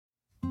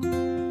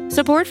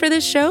Support for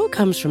this show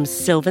comes from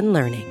Sylvan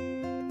Learning.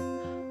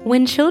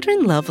 When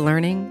children love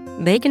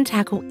learning, they can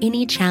tackle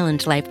any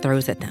challenge life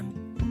throws at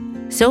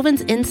them.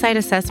 Sylvan's Insight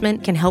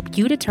Assessment can help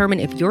you determine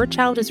if your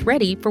child is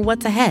ready for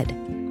what's ahead.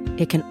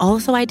 It can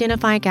also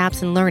identify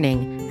gaps in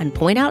learning and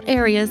point out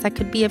areas that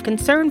could be of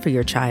concern for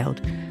your child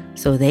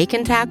so they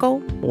can tackle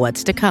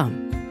what's to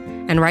come.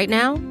 And right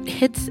now,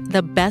 it's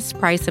the best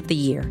price of the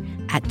year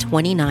at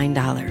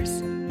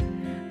 $29.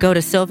 Go to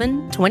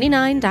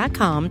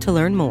sylvan29.com to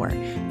learn more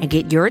and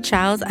get your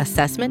child's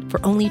assessment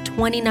for only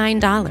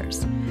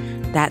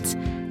 $29. That's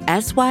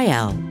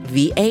SYLVAN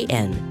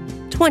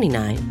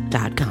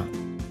 29.com.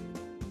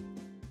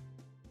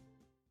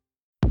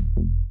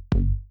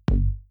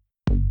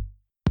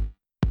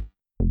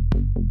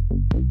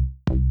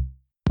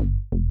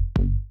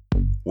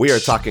 We are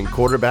talking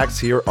quarterbacks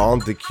here on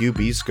the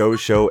QB Scho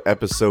Show,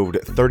 episode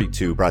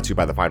 32, brought to you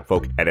by the fine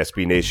folk at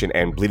SB Nation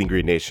and Bleeding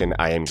Green Nation.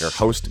 I am your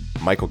host,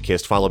 Michael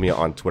Kist. Follow me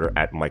on Twitter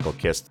at Michael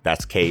Kist.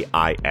 That's Kist.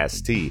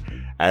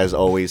 As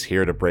always,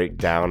 here to break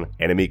down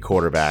enemy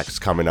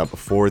quarterbacks coming up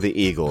for the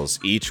Eagles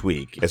each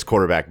week as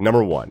quarterback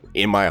number one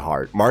in my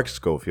heart, Mark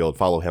Schofield.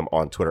 Follow him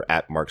on Twitter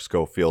at Mark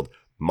Schofield.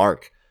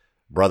 Mark,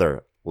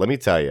 brother, let me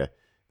tell you,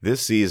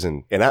 this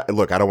season, and I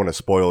don't want to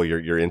spoil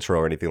your intro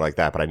or anything like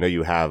that, but I know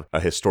you have a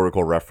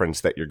historical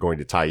reference that you're going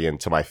to tie in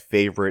to my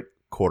favorite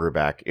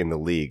quarterback in the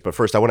league. But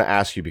first, I want to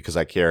ask you, because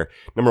I care,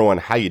 number one,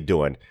 how you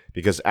doing?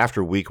 Because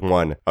after week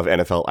one of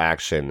NFL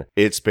action,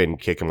 it's been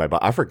kicking my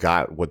butt. I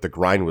forgot what the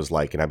grind was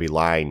like, and I'd be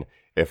lying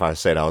if I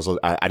said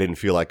I didn't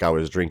feel like I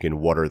was drinking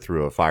water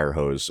through a fire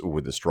hose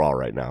with a straw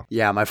right now.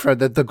 Yeah, my friend,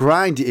 the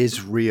grind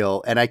is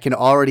real, and I can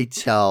already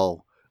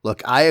tell.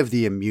 Look, I have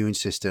the immune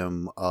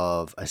system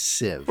of a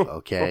sieve,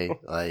 okay?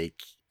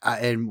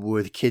 And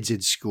with kids in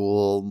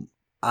school,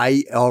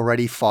 I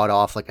already fought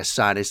off like a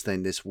sinus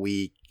thing this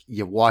week.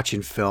 You're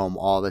watching film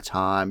all the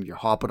time. You're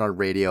hopping on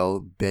radio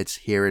bits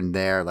here and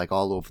there, like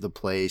all over the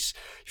place.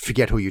 You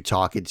forget who you're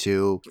talking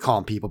to,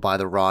 calling people by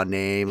the wrong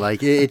name.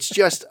 Like, it's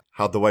just...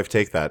 How'd the wife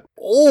take that?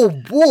 Oh,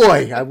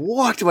 boy. I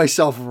walked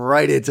myself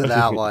right into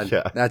that one.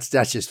 Yeah. That's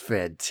just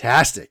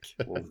fantastic.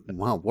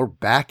 Well, we're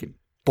back and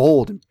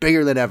bold and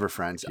bigger than ever,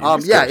 friends.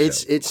 Yeah,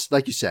 it's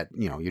like you said,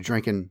 you're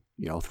drinking,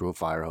 through a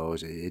fire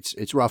hose.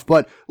 It's rough.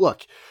 But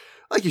look,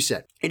 like you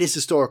said, it is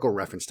historical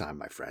reference time,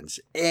 my friends.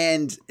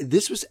 And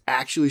this was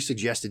actually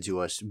suggested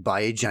to us by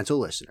a gentle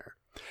listener.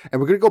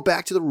 And we're going to go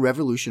back to the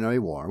Revolutionary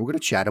War, and we're going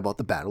to chat about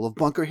the Battle of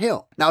Bunker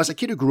Hill. Now, as a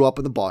kid who grew up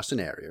in the Boston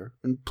area,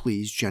 and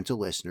please, gentle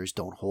listeners,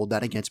 don't hold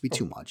that against me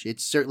too much.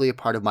 It's certainly a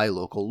part of my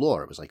local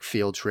lore. It was like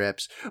field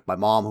trips. My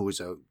mom, who was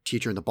a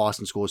teacher in the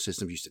Boston school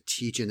system, used to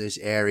teach in this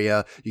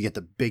area. You get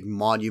the big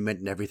monument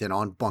and everything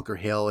on Bunker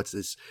Hill. It's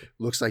this,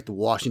 looks like the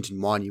Washington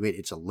Monument.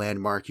 It's a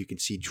landmark you can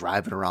see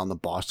driving around the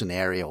Boston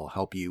area. It will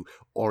help you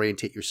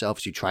orientate yourself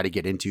as you try to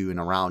get into and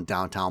around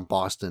downtown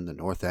Boston, the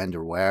North End,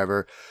 or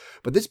wherever.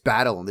 But this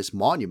battle and this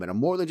monument are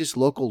more than just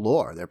local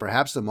lore. They're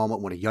perhaps the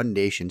moment when a young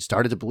nation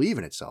started to believe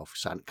in itself,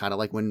 kind of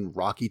like when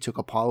Rocky took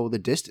Apollo the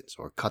distance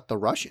or cut the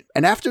Russian.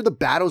 And after the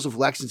battles of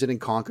Lexington and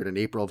Concord in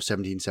April of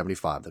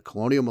 1775, the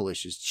colonial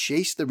militias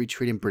chased the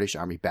retreating British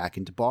army back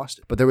into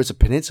Boston. But there was a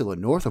peninsula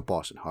north of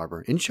Boston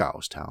Harbor in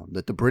Charlestown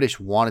that the British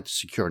wanted to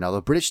secure. Now,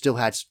 the British still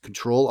had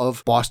control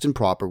of Boston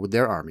proper with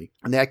their army,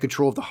 and they had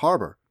control of the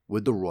harbor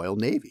with the Royal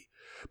Navy.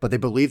 But they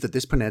believed that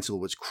this peninsula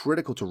was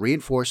critical to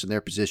reinforcing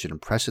their position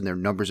and pressing their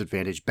numbers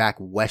advantage back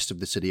west of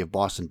the city of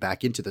Boston,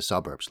 back into the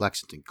suburbs,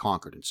 Lexington,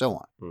 Concord, and so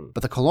on.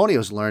 But the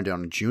colonials learned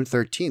on June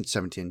 13th,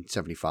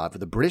 1775, that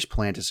the British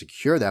planned to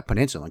secure that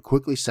peninsula and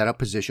quickly set up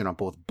position on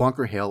both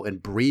Bunker Hill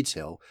and Breed's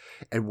Hill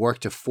and work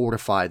to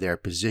fortify their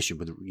position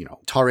with,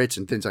 turrets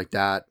and things like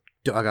that.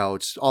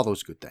 Dugouts, all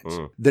those good things.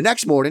 The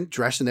next morning,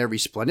 dressed in their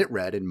resplendent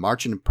red and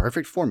marching in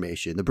perfect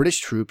formation, the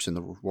British troops and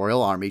the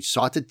Royal Army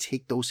sought to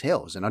take those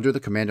hills. And under the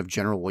command of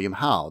General William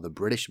Howe, the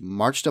British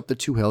marched up the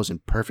two hills in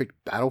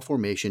perfect battle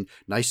formation,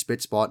 nice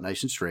spit spot,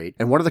 nice and straight.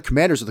 And one of the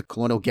commanders of the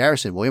colonial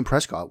garrison, William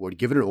Prescott, would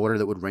give it an order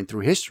that would ring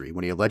through history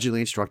when he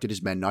allegedly instructed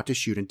his men not to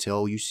shoot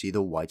until you see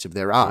the whites of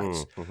their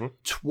eyes.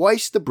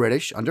 Twice the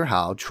British, under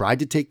Howe, tried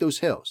to take those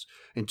hills,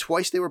 and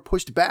twice they were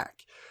pushed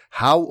back.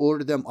 Howe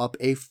ordered them up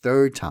a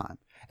third time.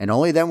 And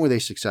only then were they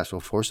successful,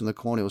 forcing the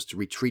colonials to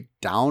retreat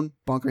down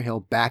Bunker Hill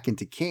back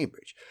into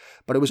Cambridge.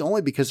 But it was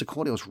only because the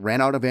colonials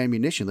ran out of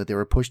ammunition that they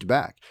were pushed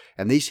back.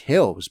 And these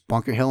hills,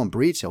 Bunker Hill and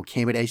Breed's Hill,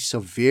 came at a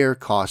severe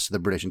cost to the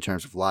British in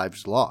terms of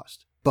lives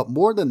lost. But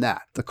more than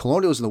that, the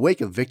colonials, in the wake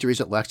of victories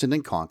at Lexington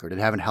and Concord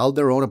and having held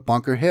their own at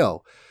Bunker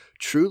Hill,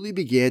 truly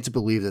began to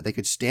believe that they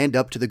could stand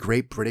up to the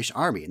great British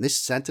Army. And this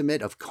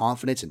sentiment of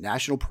confidence and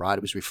national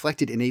pride was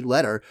reflected in a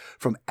letter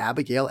from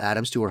Abigail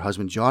Adams to her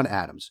husband, John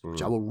Adams,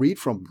 which I will read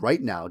from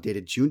right now,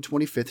 dated June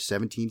 25th,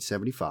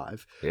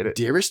 1775.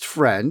 Dearest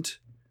friend,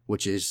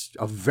 which is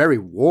a very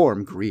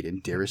warm greeting,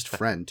 dearest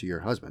friend to your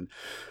husband.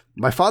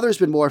 My father has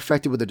been more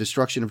affected with the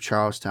destruction of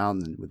Charlestown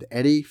than with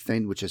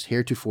anything which has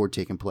heretofore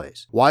taken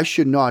place. Why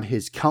should not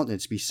his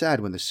countenance be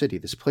sad when the city,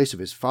 this place of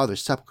his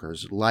father's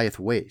sepulchres, lieth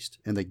waste,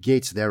 and the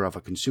gates thereof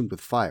are consumed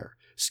with fire?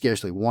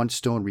 Scarcely one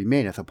stone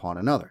remaineth upon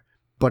another.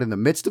 But in the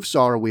midst of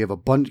sorrow, we have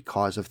abundant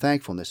cause of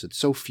thankfulness that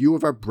so few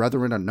of our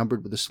brethren are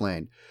numbered with the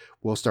slain,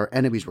 whilst our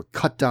enemies were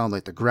cut down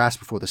like the grass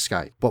before the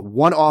sky. But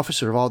one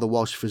officer of all the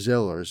Welsh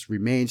Fusiliers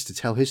remains to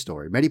tell his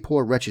story. Many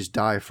poor wretches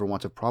die for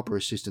want of proper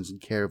assistance and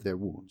care of their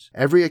wounds.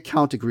 Every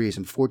account agrees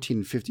in 14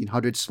 and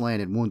 1500 slain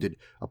and wounded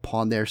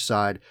upon their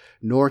side,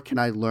 nor can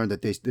I learn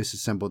that they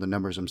disassemble the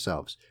numbers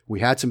themselves.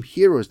 We had some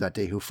heroes that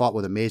day who fought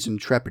with amazing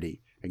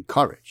intrepidity and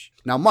courage.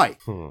 Now,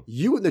 Mike,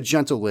 you and the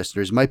gentle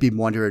listeners might be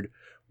wondering,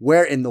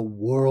 where in the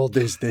world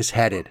is this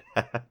headed?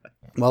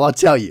 Well, I'll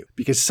tell you,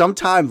 because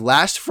sometime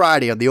last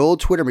Friday on the old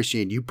Twitter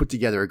machine, you put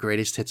together a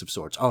greatest hits of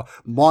sorts, a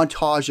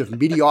montage of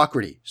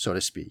mediocrity, so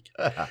to speak.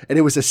 And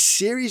it was a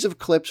series of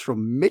clips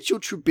from Mitchell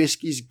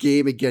Trubisky's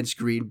game against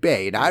Green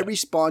Bay. And I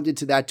responded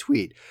to that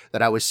tweet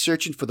that I was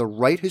searching for the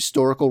right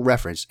historical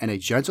reference, and a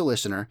gentle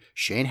listener,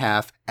 Shane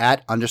Haff,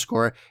 at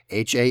 _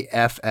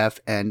 HAFFNHAFF,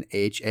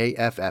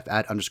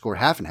 at _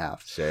 half and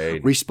half,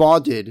 Shane.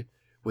 responded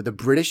with the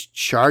British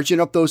charging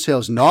up those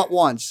hills, not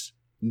once,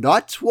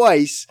 not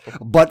twice,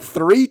 but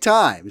 3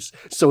 times.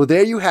 So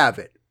there you have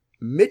it.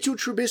 Mitchell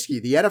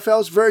Trubisky, the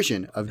NFL's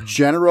version of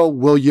General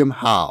William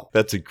Howe.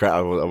 That's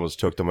incredible. I almost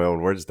choked on my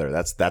own words there.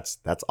 That's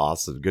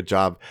awesome. Good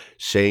job,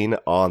 Shane,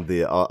 on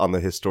the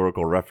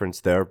historical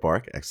reference there.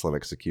 Bark, excellent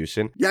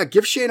execution. Yeah,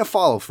 give Shane a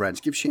follow,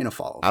 friends. Give Shane a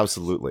follow.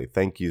 Absolutely.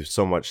 Thank you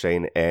so much,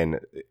 Shane. And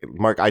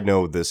Mark, I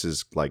know this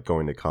is like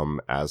going to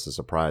come as a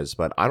surprise,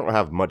 but I don't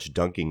have much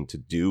dunking to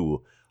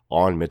do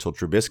on Mitchell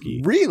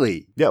Trubisky.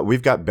 Really? Yeah,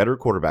 we've got better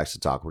quarterbacks to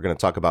talk. We're going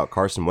to talk about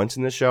Carson Wentz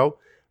in this show.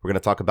 We're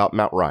going to talk about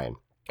Matt Ryan.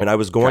 And I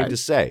was going to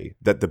say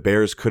that the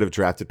Bears could have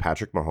drafted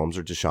Patrick Mahomes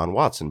or Deshaun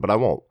Watson, but I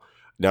won't.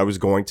 Now, I was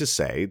going to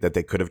say that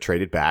they could have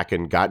traded back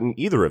and gotten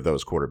either of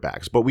those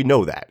quarterbacks, but we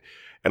know that.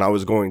 And I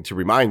was going to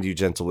remind you,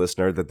 gentle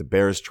listener, that the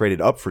Bears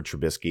traded up for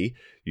Trubisky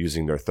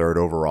using their 3rd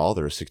overall,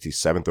 their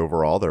 67th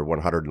overall, their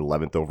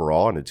 111th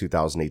overall, and a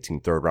 2018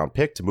 third-round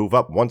pick to move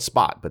up 1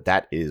 spot. But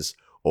that is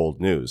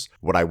old news.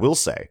 What I will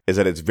say is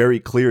that it's very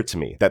clear to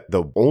me that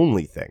the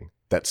only thing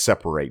that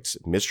separates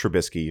Mitch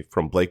Trubisky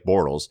from Blake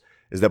Bortles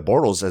is that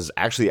Bortles has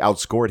actually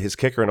outscored his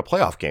kicker in a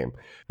playoff game.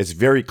 It's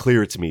very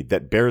clear to me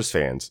that Bears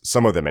fans,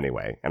 some of them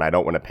anyway, and I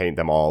don't want to paint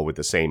them all with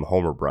the same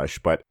homer brush,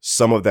 but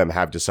some of them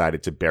have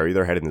decided to bury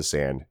their head in the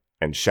sand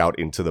and shout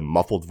into the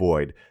muffled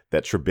void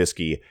that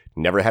Trubisky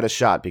never had a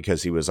shot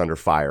because he was under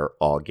fire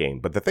all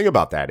game. But the thing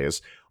about that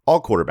is, all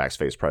quarterbacks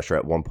face pressure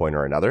at one point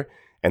or another,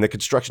 and the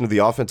construction of the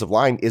offensive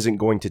line isn't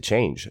going to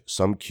change.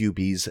 Some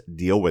QBs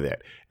deal with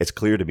it. It's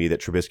clear to me that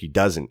Trubisky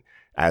doesn't,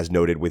 as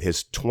noted with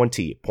his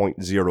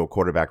 20.0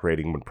 quarterback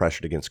rating when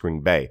pressured against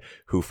Green Bay,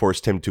 who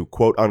forced him to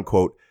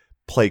quote-unquote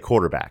play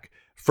quarterback.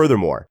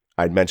 Furthermore,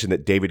 I'd mentioned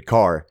that David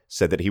Carr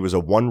said that he was a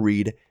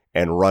one-read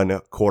and run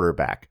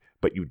quarterback.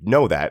 But you'd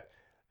know that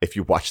if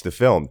you watch the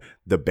film.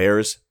 The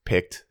Bears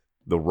picked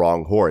the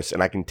wrong horse.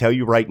 And I can tell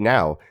you right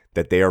now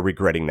that they are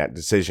regretting that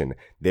decision.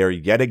 They're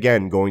yet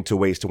again going to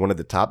waste one of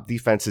the top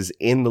defenses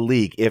in the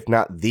league, if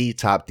not the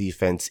top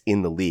defense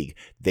in the league.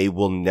 They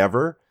will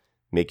never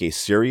make a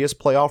serious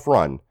playoff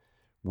run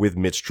with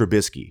Mitch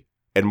Trubisky.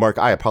 And Mark,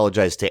 I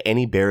apologize to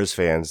any Bears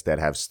fans that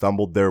have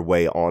stumbled their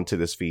way onto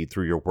this feed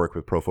through your work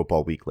with Pro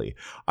Football Weekly.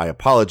 I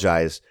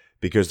apologize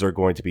because they're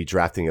going to be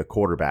drafting a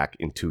quarterback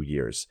in 2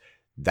 years.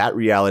 That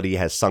reality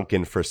has sunk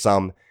in for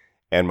some,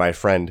 and my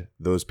friend,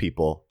 those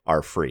people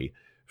are free.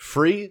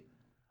 Free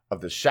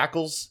of the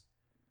shackles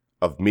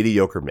of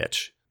mediocre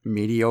Mitch.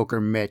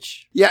 Mediocre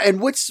Mitch. Yeah, and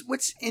what's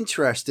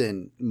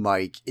interesting,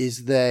 Mike,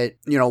 is that,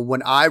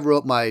 when I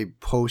wrote my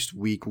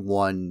post-week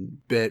 1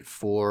 bit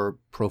for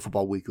Pro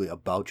Football Weekly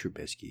about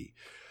Trubisky,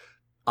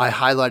 I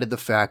highlighted the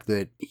fact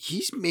that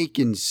he's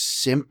making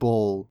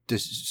simple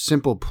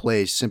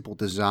plays, simple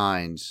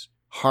designs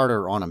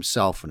harder on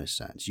himself in a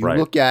sense. You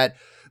look at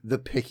the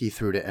pick he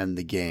threw to end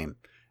the game.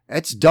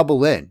 It's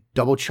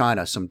double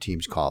China, some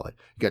teams call it.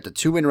 You got the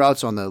 2-in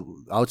routes on the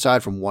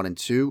outside from 1 and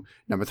 2.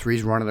 Number 3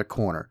 is running the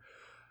corner.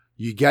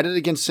 You get it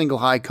against single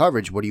high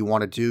coverage. What do you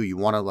want to do? You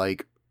want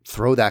to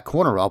throw that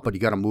corner out, but you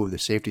got to move the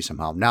safety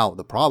somehow. Now,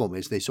 the problem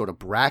is they sort of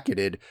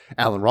bracketed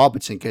Allen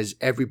Robinson because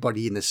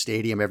everybody in the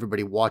stadium,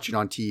 everybody watching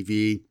on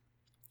TV,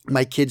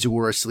 my kids who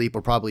were asleep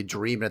were probably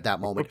dreaming at that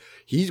moment.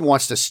 He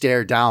wants to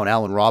stare down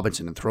Allen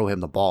Robinson and throw him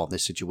the ball in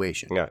this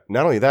situation. Yeah.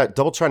 Not only that,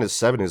 double China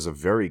 7 is a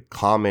very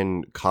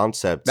common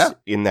concept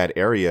in that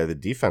area. The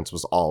defense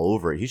was all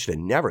over it. He should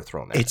have never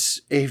thrown that. It's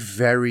a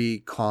very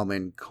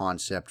common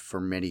concept for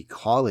many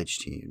college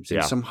teams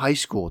and some high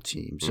school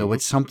teams. So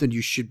it's something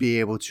you should be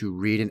able to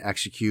read and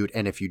execute.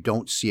 And if you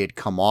don't see it,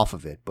 come off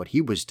of it. But he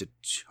was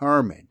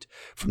determined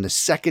from the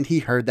second he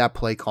heard that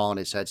play call in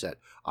his headset,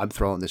 I'm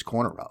throwing this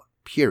corner out.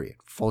 Period.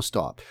 Full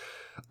stop.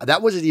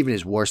 That wasn't even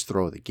his worst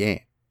throw of the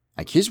game.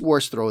 His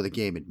worst throw of the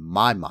game in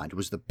my mind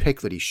was the pick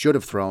that he should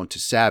have thrown to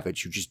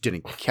Savage, who just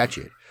didn't catch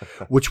it,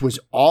 which was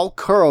all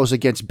curls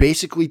against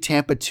basically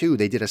Tampa 2.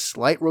 They did a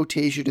slight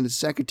rotation in the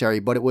secondary,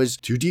 but it was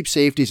 2 deep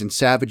safeties and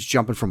Savage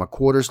jumping from a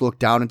quarters look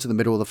down into the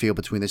middle of the field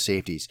between the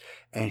safeties.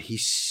 And he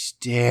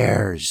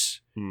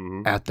stares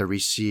at the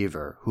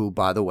receiver, who,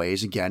 by the way,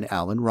 is again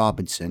Allen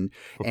Robinson,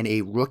 and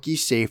a rookie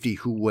safety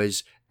who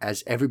was,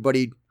 as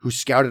everybody who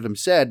scouted him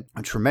said,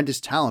 a tremendous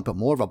talent, but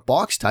more of a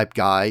box type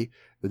guy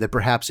than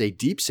perhaps a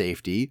deep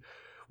safety.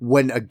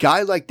 When a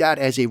guy like that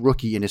as a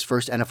rookie in his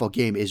first NFL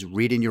game is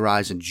reading your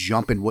eyes and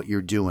jumping what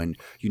you're doing,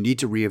 you need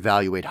to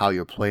reevaluate how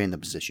you're playing the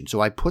position. So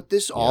I put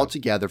this all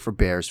together for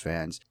Bears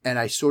fans, and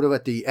I sort of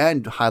at the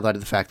end highlighted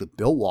the fact that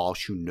Bill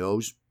Walsh, who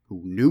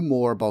knew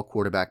more about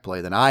quarterback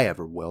play than I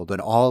ever will, than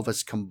all of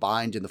us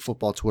combined in the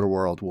football Twitter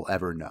world will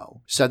ever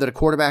know, said that a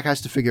quarterback has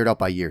to figure it out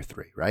by year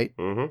 3, right?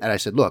 And I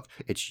said, look,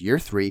 it's year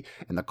 3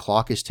 and the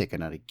clock is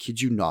ticking. And I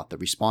kid you not, the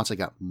response I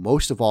got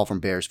most of all from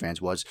Bears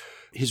fans was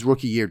his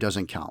rookie year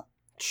doesn't count.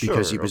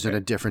 Because he was in a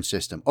different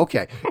system.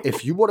 Okay,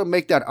 if you want to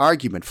make that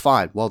argument,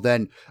 fine. Well,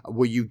 then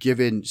were you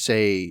given,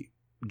 say,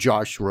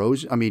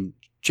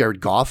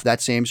 Jared Goff,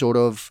 that same sort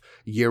of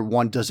year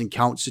 1 doesn't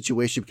count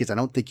situation? Because I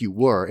don't think you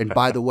were. And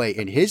by the way,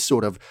 in his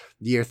sort of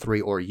year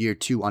 3 or year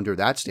 2 under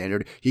that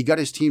standard, he got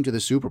his team to the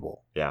Super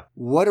Bowl. Yeah.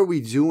 What are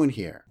we doing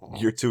here?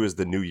 Year 2 is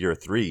the new year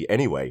 3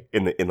 anyway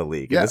in the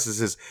league. Yeah. And this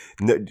is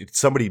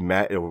somebody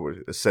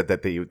said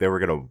that they were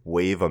going to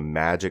wave a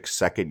magic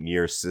second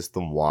year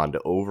system wand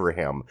over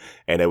him,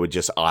 and it would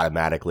just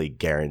automatically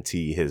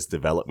guarantee his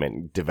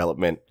development.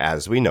 Development,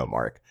 as we know,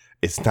 Mark,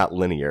 it's not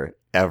linear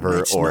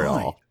ever or at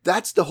all.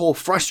 That's the whole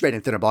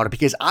frustrating thing about it,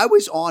 because I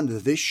was on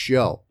this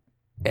show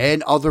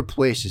and other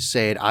places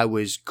saying I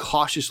was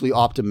cautiously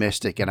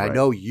optimistic, and I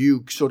know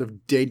you sort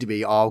of did to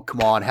me, oh, come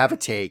on, have a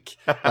take.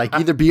 Like,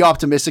 either be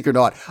optimistic or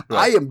not.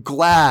 I am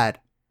glad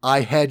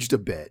I hedged a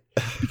bit,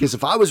 because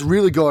if I was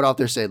really going out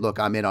there saying, look,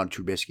 I'm in on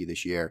Trubisky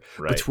this year,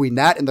 between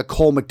that and the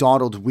Cole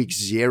McDonald week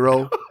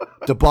 0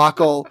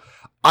 debacle,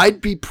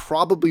 I'd be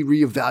probably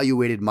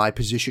reevaluated my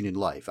position in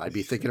life. I'd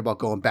be thinking about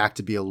going back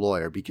to be a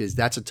lawyer, because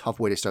that's a tough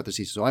way to start the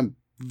season. So I'm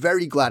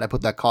very glad I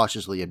put that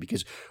cautiously in,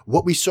 because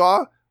what we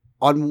saw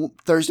on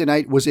Thursday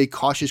night was a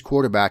cautious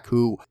quarterback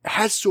who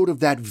has sort of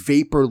that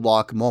vapor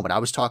lock moment. I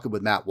was talking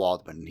with Matt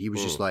Waldman, and he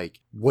was just like,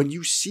 when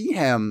you see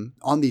him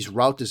on these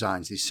route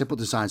designs, these simple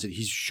designs that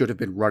he should have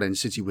been running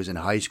since he was in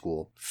high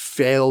school,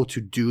 fail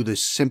to do the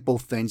simple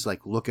things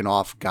like looking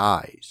off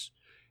guys.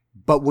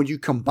 But when you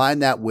combine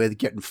that with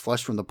getting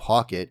flushed from the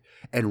pocket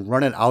and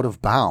running out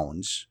of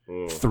bounds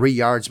 3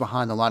 yards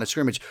behind the line of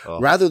scrimmage,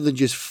 rather than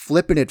just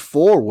flipping it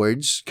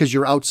forwards because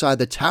you're outside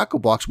the tackle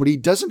box, when he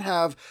doesn't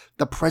have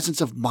the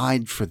presence of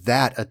mind for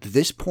that at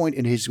this point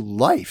in his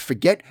life,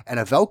 forget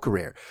NFL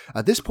career,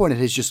 at this point in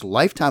his just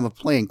lifetime of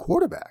playing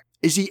quarterback,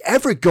 is he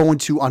ever going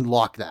to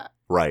unlock that?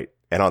 Right.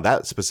 And on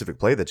that specific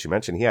play that you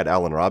mentioned, he had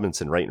Allen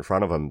Robinson right in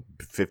front of him,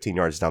 15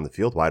 yards down the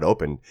field, wide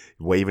open,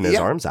 waving his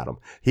arms at him.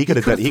 He could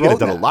have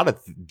done a lot of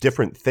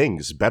different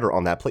things better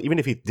on that play. Even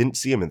if he didn't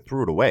see him and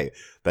threw it away,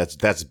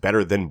 that's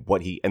better than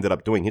what he ended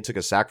up doing. He took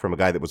a sack from a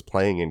guy that was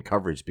playing in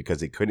coverage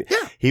because he couldn't.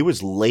 Yeah. He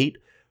was late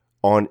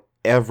on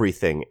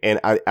everything. And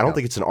I don't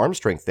think it's an arm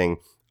strength thing.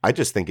 I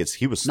just think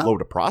he was slow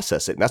to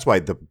process it. And that's why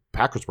the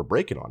Packers were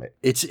breaking on it.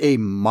 It's a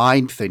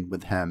mind thing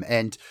with him.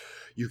 And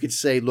you could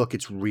say, look,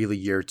 it's really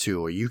year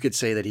 2, or you could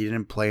say that he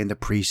didn't play in the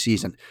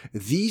preseason.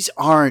 These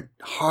aren't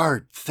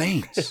hard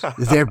things.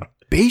 They're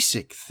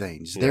basic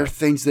things. They're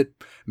things that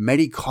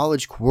many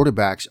college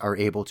quarterbacks are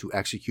able to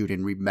execute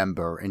and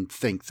remember and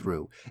think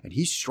through. And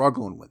he's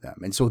struggling with them.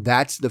 And so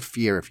that's the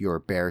fear if you're a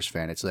Bears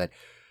fan. It's that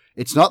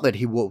it's not that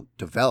he won't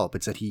develop.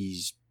 It's that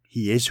he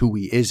is who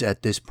he is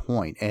at this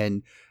point.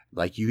 And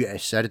like you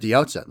said at the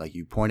outset, like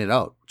you pointed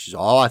out, which is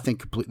all I think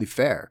completely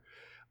fair.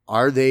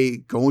 Are they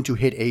going to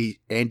hit a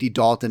Andy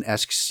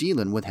Dalton-esque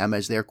ceiling with him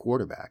as their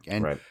quarterback?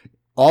 And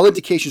all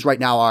indications right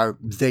now are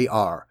they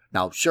are.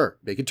 Now, sure,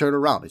 they can turn it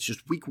around. It's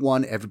just week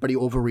 1. Everybody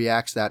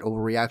overreacts that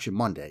overreaction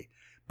Monday.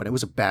 But it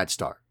was a bad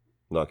start.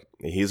 Look,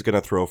 he's going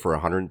to throw for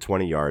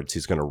 120 yards.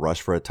 He's going to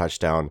rush for a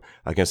touchdown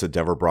against the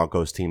Denver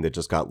Broncos team that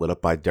just got lit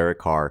up by Derek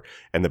Carr,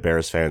 and the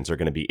Bears fans are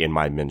going to be in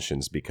my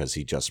mentions because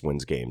he just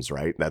wins games,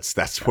 right?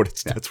 That's what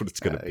it's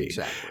going to be.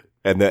 Exactly.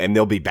 And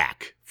they'll be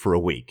back for a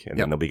week, and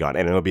then they'll be gone.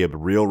 And it'll be a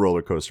real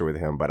roller coaster with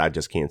him, but I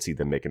just can't see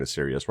them making a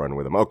serious run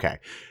with him. Okay,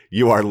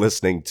 you are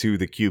listening to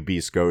the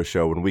QB Scho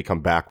Show. When we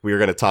come back, we are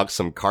going to talk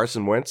some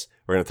Carson Wentz.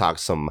 We're going to talk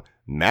some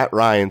Matt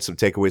Ryan, some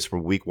takeaways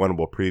from week 1.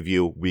 We'll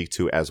preview week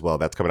 2 as well.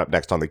 That's coming up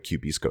next on the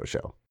QB Scho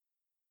Show.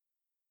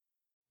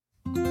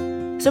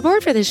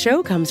 Support for this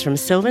show comes from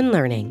Sylvan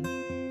Learning.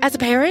 As a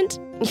parent,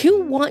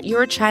 you want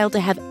your child to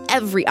have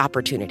every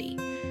opportunity,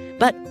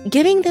 but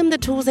giving them the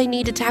tools they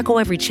need to tackle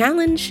every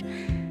challenge,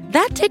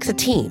 that takes a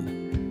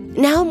team.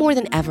 Now more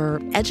than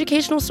ever,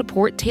 educational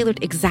support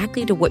tailored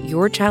exactly to what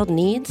your child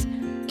needs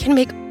can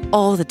make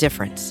all the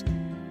difference.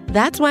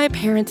 That's why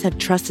parents have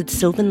trusted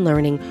Sylvan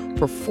Learning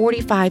for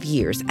 45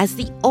 years as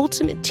the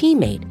ultimate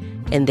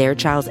teammate in their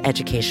child's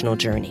educational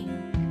journey,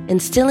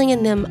 instilling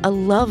in them a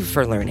love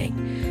for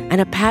learning and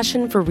a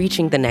passion for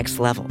reaching the next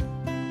level.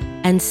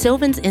 And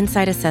Sylvan's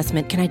Insight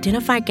Assessment can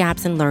identify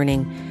gaps in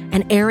learning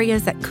and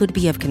areas that could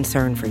be of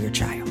concern for your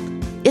child.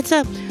 It's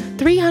a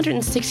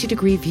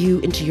 360-degree view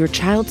into your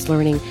child's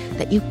learning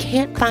that you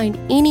can't find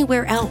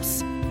anywhere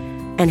else.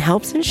 and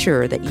helps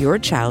ensure that your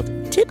child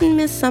didn't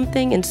miss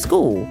something in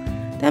school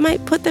that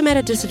might put them at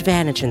a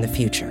disadvantage in the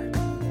future.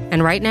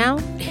 And right now,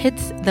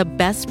 it's the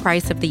best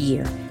price of the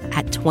year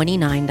at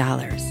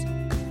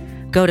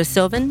 $29. Go to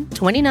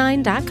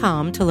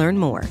sylvan29.com to learn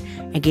more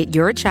and get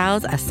your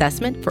child's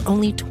assessment for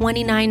only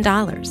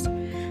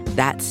 $29.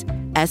 That's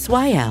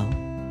SYLVAN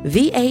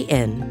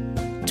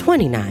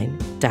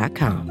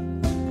 29.com.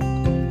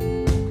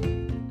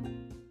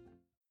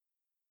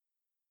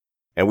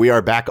 And we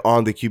are back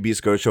on the QB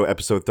Scho Show,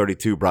 episode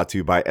 32, brought to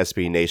you by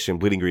SB Nation,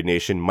 Bleeding Green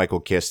Nation. Michael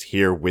Kist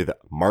here with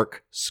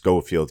Mark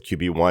Schofield,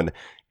 QB1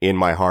 in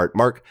my heart.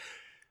 Mark,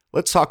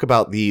 let's talk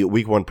about the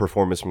week 1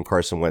 performance from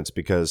Carson Wentz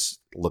because,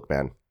 look,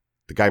 man,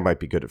 the guy might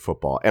be good at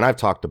football. And I've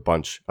talked a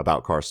bunch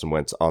about Carson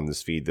Wentz on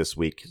this feed this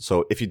week.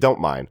 So if you don't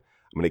mind,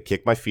 I'm going to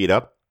kick my feet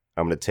up.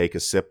 I'm going to take a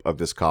sip of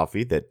this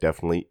coffee that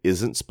definitely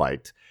isn't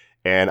spiked.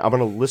 And I'm going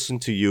to listen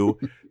to you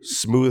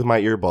smooth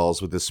my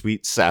earballs with the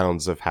sweet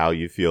sounds of how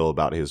you feel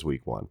about his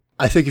week 1.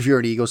 I think if you're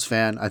an Eagles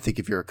fan, I think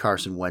if you're a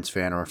Carson Wentz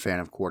fan or a fan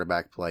of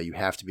quarterback play, you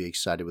have to be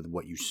excited with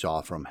what you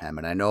saw from him.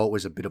 And I know it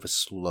was a bit of a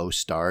slow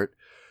start,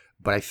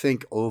 but I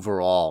think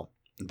overall,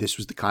 this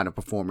was the kind of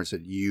performance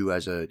that you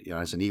as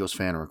an Eagles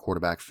fan or a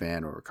quarterback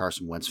fan or a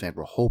Carson Wentz fan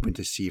were hoping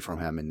to see from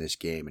him in this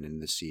game and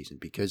in this season.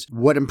 Because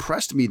what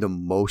impressed me the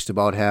most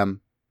about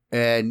him,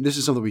 and this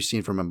is something we've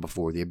seen from him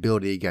before, the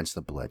ability against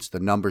the blitz,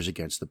 the numbers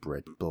against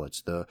the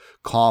blitz, the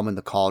calm in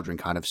the cauldron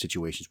kind of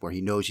situations where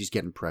he knows he's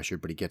getting pressured,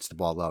 but he gets the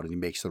ball out and he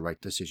makes the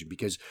right decision.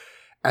 Because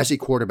as a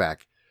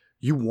quarterback,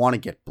 you want to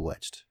get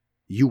blitzed.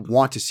 You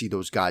want to see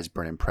those guys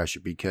burning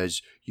pressure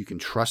because you can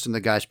trust in the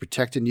guys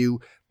protecting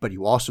you, but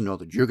you also know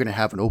that you're going to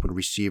have an open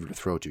receiver to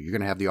throw to. You're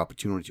going to have the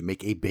opportunity to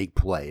make a big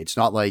play. It's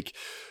not like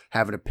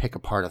having to pick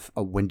apart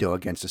a window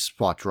against a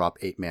spot drop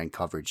 8-man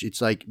coverage.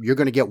 It's like you're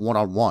going to get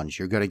one-on-ones.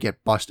 You're going to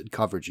get busted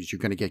coverages. You're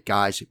going to get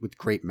guys with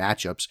great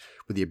matchups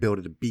with the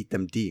ability to beat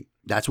them deep.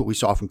 That's what we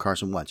saw from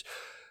Carson Wentz.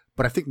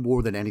 But I think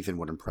more than anything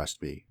what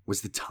impressed me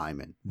was the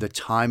timing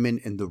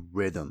and the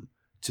rhythm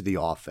to the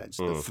offense.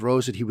 The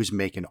throws that he was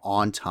making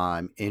on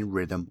time, in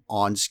rhythm,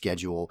 on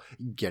schedule,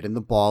 getting the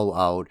ball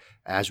out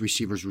as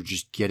receivers were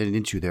just getting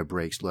into their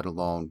breaks, let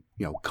alone,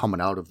 coming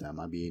out of them.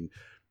 I mean,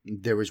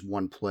 there was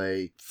one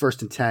play,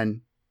 1st and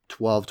 10,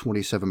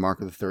 12-27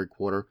 mark of the third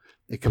quarter.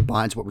 It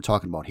combines what we're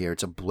talking about here.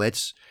 It's a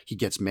blitz. He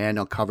gets man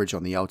on coverage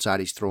on the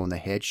outside. He's throwing the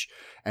hitch,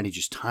 and he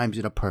just times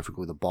it up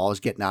perfectly. The ball is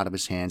getting out of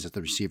his hands as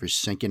the receiver's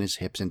sinking his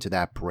hips into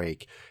that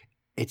break.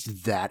 It's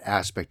that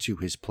aspect to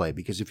his play.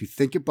 Because if you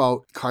think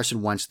about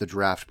Carson Wentz, the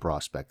draft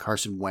prospect,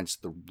 Carson Wentz,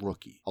 the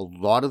rookie, a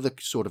lot of the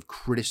sort of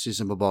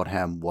criticism about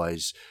him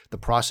was the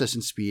process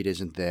and speed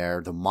isn't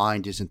there. The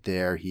mind isn't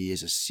there. He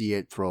is a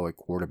see-it, throw-it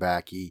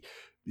quarterback. He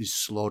is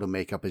slow to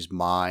make up his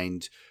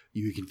mind.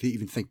 You can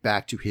even think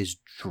back to his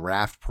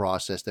draft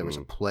process. There was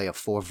a play, a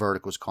 4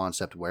 verticals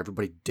concept where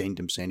everybody dinged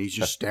him saying he's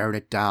just staring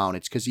it down.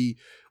 It's because he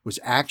was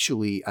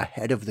actually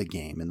ahead of the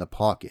game in the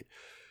pocket.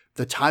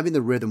 The timing,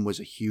 the rhythm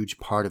was a huge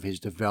part of his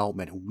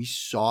development, and we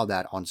saw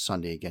that on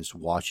Sunday against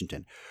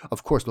Washington.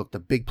 Of course, look, the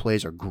big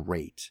plays are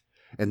great.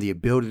 And the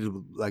ability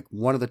to, like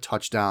one of the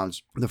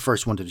touchdowns, the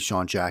first one to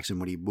Deshaun Jackson,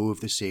 when he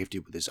moved the safety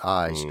with his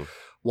eyes.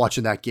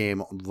 Watching that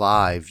game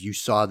live, you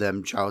saw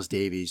them, Charles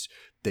Davies,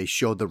 they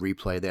showed the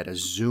replay. They had a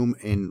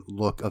zoom-in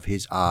look of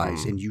his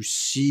eyes, and you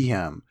see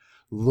him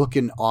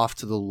looking off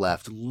to the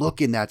left,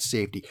 looking that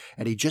safety,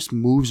 and he just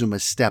moves him a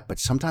step, but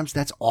sometimes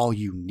that's all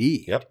you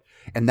need. Yep.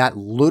 And that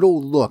little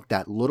look,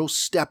 that little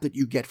step that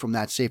you get from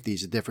that safety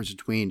is the difference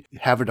between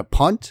having to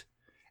punt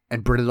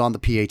and put it on the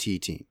PAT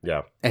team.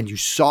 Yeah. And you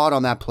saw it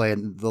on that play,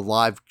 and the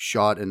live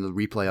shot and the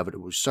replay of it,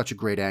 it was such a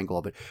great angle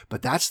of it.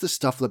 But that's the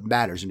stuff that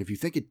matters. And if you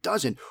think it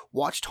doesn't,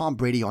 watch Tom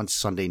Brady on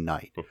Sunday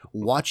night.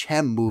 Watch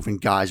him moving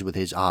guys with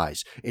his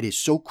eyes. It is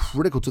so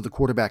critical to the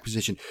quarterback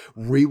position.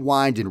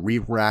 Rewind and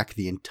re-rack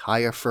the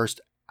entire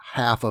first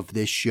half of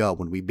this show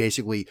when we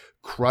basically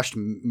crushed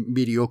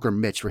mediocre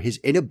Mitch for his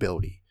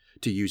inability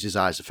to use his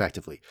eyes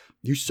effectively.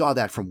 You saw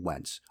that from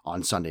Wentz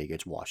on Sunday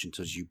against Washington.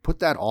 So as you put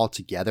that all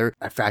together,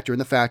 I factor in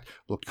the fact,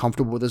 looked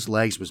comfortable with his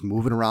legs, was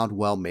moving around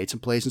well, made some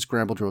plays in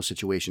scramble drill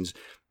situations.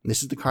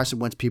 This is the Carson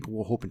Wentz people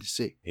were hoping to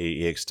see.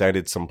 He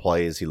extended some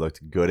plays. He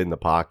looked good in the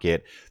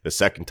pocket. The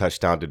second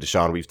touchdown to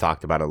Deshaun, we've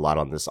talked about it a lot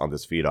on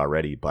this feed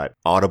already, but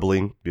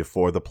audibly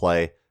before the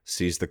play,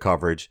 sees the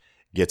coverage,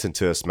 gets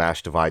into a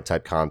smash divide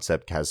type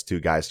concept, has 2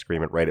 guys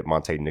screaming right at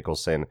Monte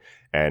Nicholson,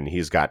 and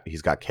he's got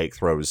cake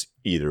throws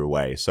either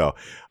way. So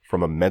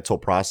from a mental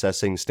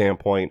processing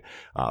standpoint,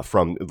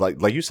 from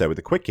like you said with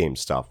the quick game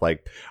stuff,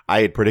 like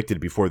I had predicted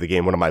before the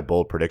game, one of my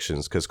bold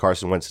predictions, because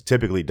Carson Wentz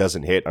typically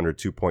doesn't hit under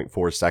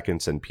 2.4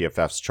 seconds in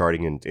PFF's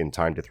charting in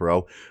time to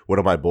throw. One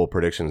of my bold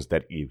predictions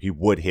that he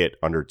would hit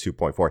under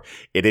 2.4.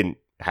 It didn't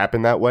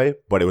happen that way,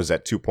 but it was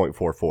at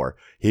 2.44.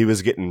 He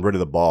was getting rid of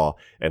the ball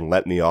and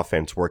letting the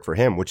offense work for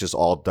him, which is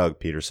all Doug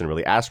Peterson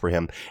really asked for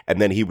him. And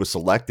then he was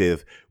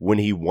selective when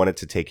he wanted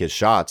to take his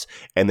shots.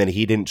 And then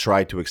he didn't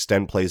try to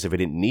extend plays if he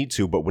didn't need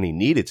to, but when he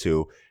needed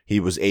to, he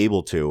was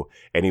able to,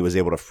 and he was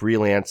able to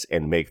freelance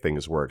and make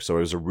things work. So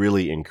it was a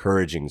really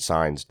encouraging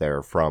signs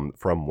there from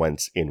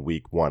Wentz in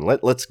week 1.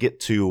 Let's get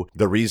to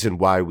the reason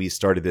why we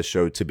started this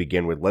show to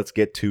begin with. Let's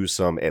get to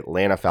some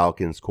Atlanta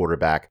Falcons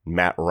quarterback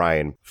Matt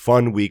Ryan.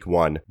 Fun week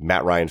 1.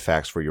 Matt Ryan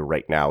facts for you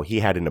right now. He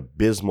had an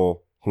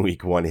abysmal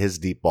week 1. His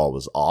deep ball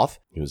was off.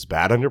 He was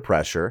bad under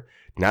pressure.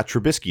 Not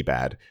Trubisky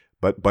bad,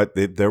 but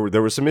there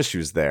were some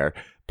issues there.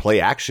 Play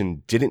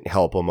action didn't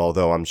help him,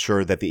 although I'm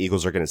sure that the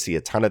Eagles are going to see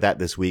a ton of that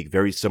this week,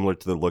 very similar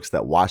to the looks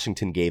that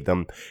Washington gave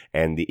them,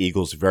 and the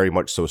Eagles very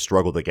much so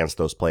struggled against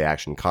those play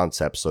action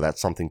concepts, so that's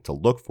something to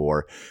look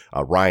for.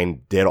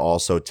 Ryan did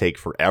also take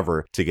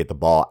forever to get the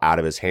ball out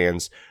of his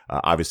hands.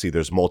 Obviously,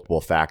 there's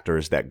multiple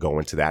factors that go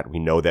into that. We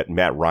know that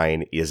Matt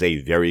Ryan is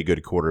a very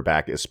good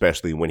quarterback,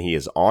 especially when he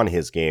is on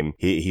his game.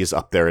 He's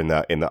up there in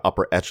the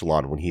upper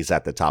echelon when he's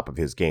at the top of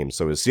his game,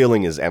 so his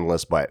ceiling is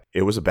endless, but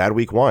it was a bad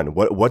week 1.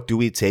 What do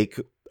we take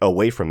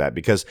away from that?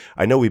 Because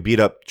I know we beat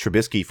up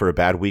Trubisky for a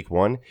bad week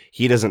 1.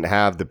 He doesn't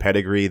have the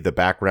pedigree, the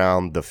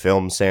background, the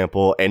film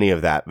sample, any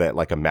of that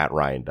like a Matt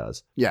Ryan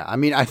does. Yeah, I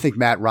mean, I think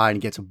Matt Ryan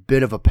gets a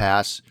bit of a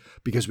pass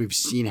because we've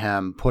seen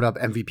him put up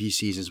MVP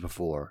seasons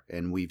before,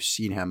 and we've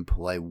seen him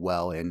play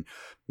well. And,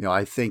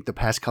 I think the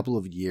past couple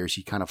of years,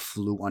 he kind of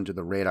flew under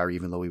the radar,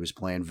 even though he was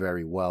playing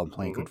very well and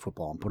playing good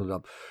football and putting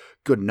up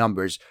good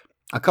numbers.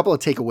 A couple of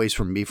takeaways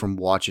from me from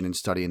watching and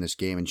studying this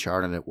game and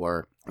charting it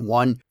were,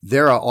 one,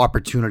 there are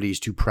opportunities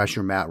to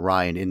pressure Matt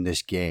Ryan in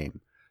this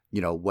game.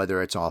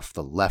 Whether it's off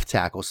the left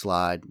tackle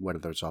slide,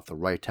 whether it's off the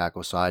right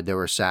tackle side. There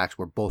were sacks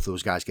where both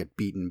those guys get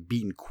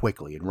beaten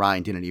quickly, and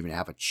Ryan didn't even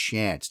have a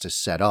chance to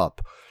set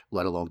up,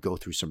 let alone go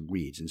through some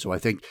reads. And so I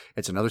think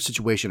it's another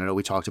situation, I know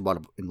we talked about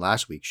it in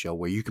last week's show,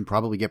 where you can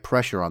probably get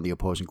pressure on the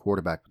opposing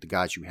quarterback with the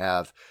guys you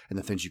have and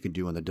the things you can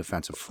do in the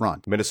defensive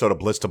front. Minnesota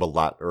blitzed him a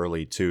lot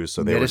early, too,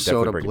 so they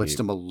Minnesota were definitely blitzed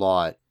him a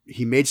lot.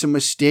 He made some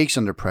mistakes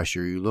under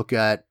pressure. You look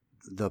at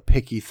the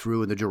pick he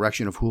threw in the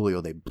direction of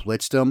Julio. They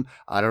blitzed him.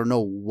 I don't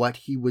know what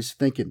he was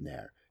thinking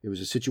there. It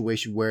was a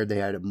situation where they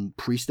had a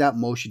pre-snap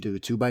motion to the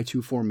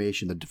 2x2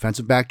 formation. The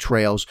defensive back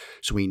trails,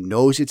 so he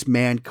knows it's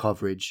man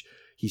coverage.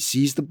 He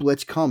sees the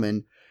blitz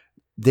coming.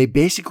 They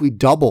basically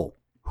double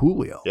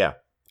Julio. Yeah.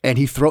 And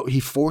he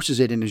forces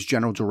it in his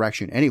general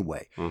direction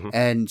anyway. Mm-hmm.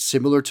 And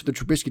similar to the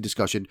Trubisky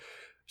discussion,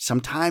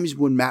 sometimes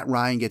when Matt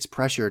Ryan gets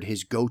pressured,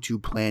 his go-to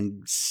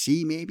plan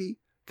C maybe,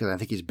 because I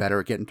think he's better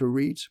at getting through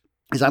reads,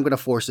 is I'm going to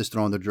force this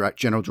throw in the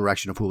general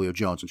direction of Julio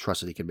Jones and trust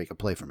that he can make a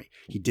play for me.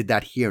 He did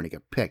that here and he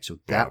got picked. So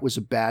that was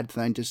a bad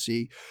thing to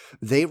see.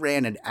 They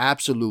ran an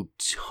absolute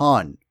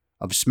ton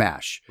of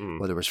smash,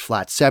 whether it was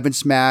flat 7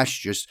 smash,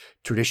 just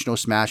traditional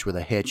smash with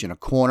a hitch in a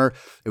corner.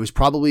 It was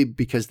probably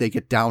because they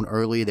get down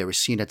early. They were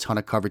seeing a ton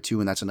of cover 2,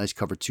 and that's a nice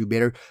cover 2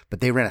 baiter,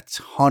 but they ran a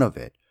ton of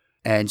it.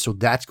 And so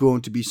that's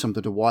going to be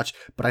something to watch.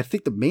 But I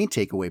think the main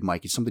takeaway,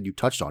 Mike, is something you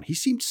touched on. He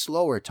seemed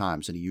slower at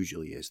times than he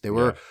usually is. There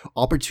were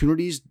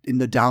opportunities in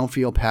the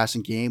downfield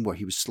passing game where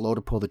he was slow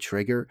to pull the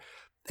trigger.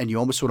 And you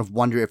almost sort of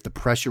wonder if the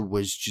pressure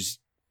was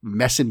just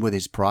messing with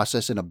his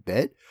process in a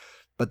bit.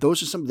 But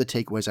those are some of the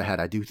takeaways I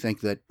had. I do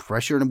think that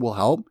pressuring him will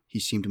help.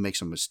 He seemed to make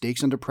some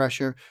mistakes under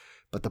pressure.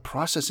 But the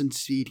processing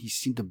speed, he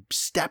seemed to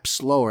step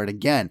slower. And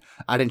again,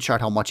 I didn't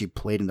chart how much he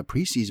played in the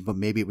preseason, but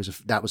maybe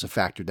that was a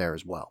factor there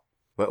as well.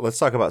 Let's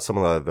talk about some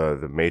of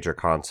the major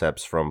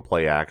concepts from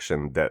play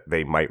action that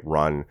they might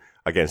run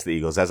against the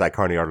Eagles. As I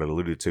kind of already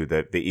alluded to,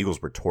 that the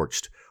Eagles were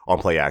torched on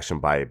play action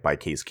by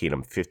Case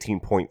Keenum,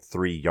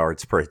 15.3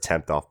 yards per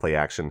attempt off play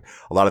action.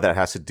 A lot of that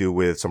has to do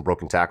with some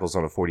broken tackles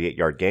on a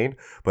 48-yard gain,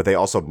 but they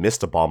also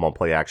missed a bomb on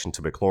play action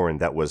to McLaurin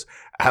that was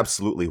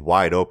absolutely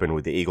wide open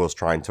with the Eagles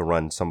trying to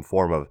run some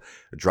form of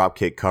drop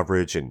kick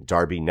coverage, and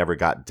Darby never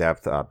got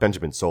depth.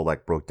 Benjamin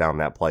Solak broke down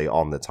that play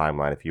on the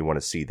timeline if you want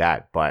to see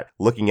that. But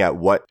looking at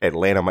what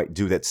Atlanta might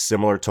do that's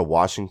similar to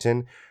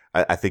Washington,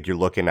 I think you're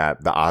looking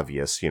at the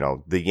obvious,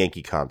 the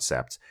Yankee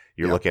concept.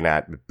 You're looking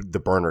at the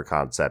burner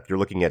concept. You're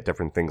looking at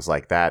different things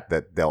like that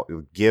they'll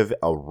give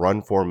a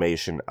run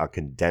formation, a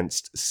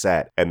condensed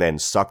set, and then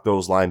suck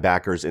those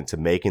linebackers into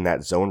making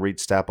that zone read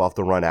step off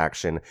the run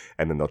action,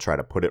 and then they'll try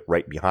to put it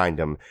right behind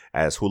him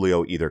as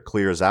Julio either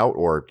clears out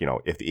or,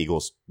 if the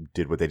Eagles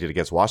did what they did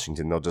against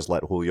Washington, they'll just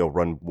let Julio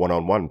run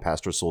one-on-one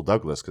past Rasul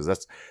Douglas, because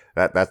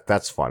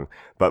that's fun.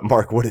 But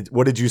Mark,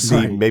 what did you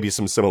see maybe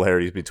some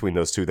similarities between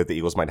those two that the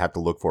Eagles might have to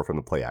look for from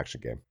the play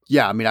action game?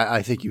 Yeah, I mean,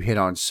 I think you hit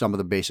on some of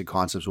the basic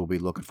concepts we'll be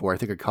looking for. I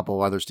think a couple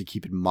of others to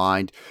keep in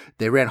mind.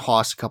 They ran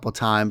Haas a couple of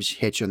times,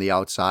 hitch on the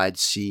outside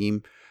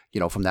seam,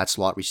 from that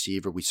slot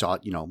receiver. We saw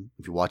it,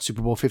 if you watch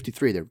Super Bowl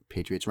 53, the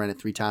Patriots ran it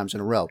 3 times in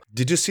a row.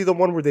 Did you see the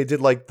one where they did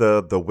like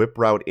the whip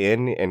route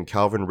in, and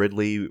Calvin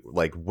Ridley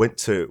like went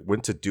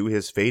to do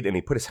his fade and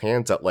he put his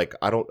hands up like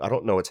I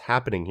don't know what's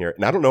happening here.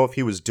 And I don't know if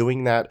he was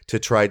doing that to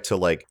try to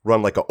like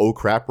run like a oh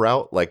crap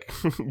route like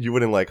you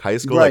would in like high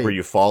school, like where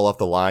you fall off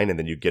the line and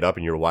then you get up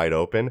and you're wide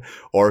open,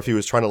 or if he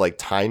was trying to like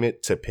time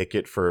it to pick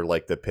it for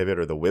like the pivot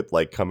or the whip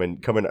like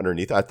coming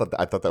underneath. I thought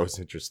that was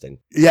interesting.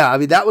 Yeah, I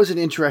mean that was an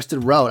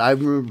interesting route. I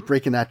remember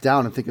breaking that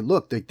down and thinking,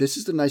 look, this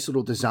is the nice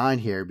little design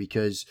here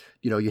because,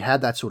 you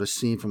had that sort of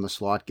scene from the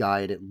slot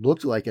guy and it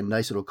looked like a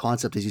nice little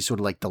concept as he sort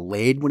of like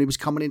delayed when he was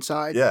coming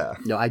inside. Yeah.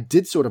 I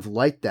did sort of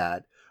like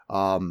that.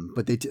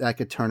 But that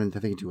could turn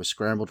into a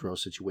scramble drill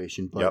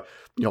situation. But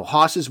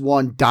Haas is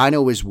one,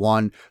 Dino is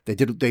one.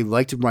 They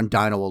like to run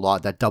Dino a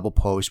lot. That double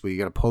post where you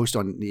got a post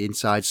on the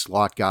inside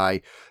slot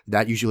guy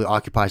that usually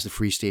occupies the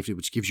free safety,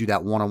 which gives you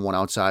that one-on-one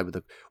outside with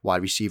a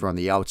wide receiver on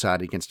the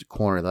outside against the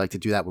corner. They like to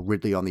do that with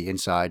Ridley on the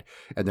inside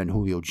and then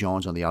Julio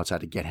Jones on the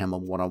outside to get him a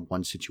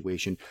one-on-one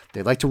situation.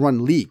 They like to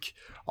run leak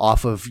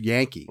off of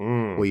Yankee,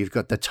 where you've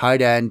got the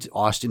tight end,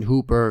 Austin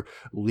Hooper,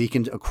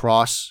 leaking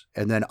across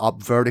and then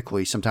up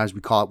vertically. Sometimes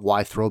we call it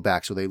Y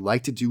throwback. So they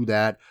like to do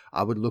that.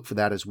 I would look for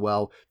that as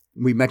well.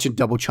 We mentioned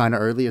double China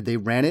earlier. They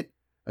ran it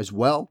as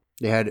well.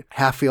 They had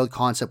half-field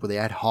concept where they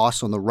had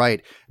Haas on the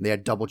right and they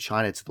had double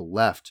China to the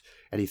left.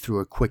 And he threw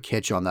a quick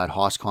hitch on that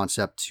Haas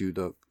concept to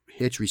the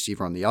hitch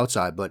receiver on the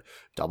outside. But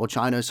double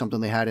China is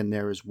something they had in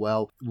there as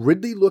well.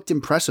 Ridley looked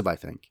impressive, I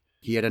think.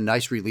 He had a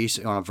nice release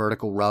on a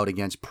vertical route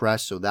against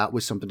press, so that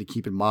was something to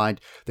keep in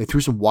mind. They threw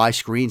some Y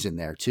screens in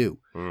there too.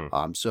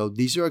 So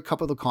these are a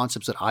couple of the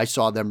concepts that I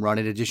saw them run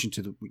in addition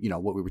to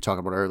what we were talking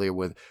about earlier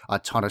with a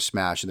ton of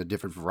smash and the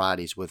different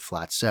varieties with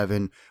flat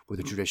 7, with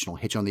a traditional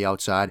hitch on the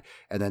outside,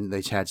 and then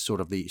they had sort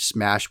of the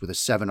smash with a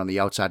 7 on the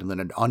outside and then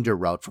an under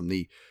route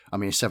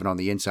a 7 on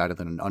the inside and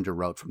then an under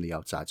route from the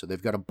outside. So they've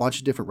got a bunch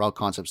of different route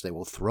concepts they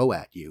will throw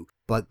at you.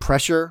 But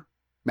pressure,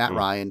 Matt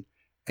Ryan,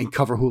 and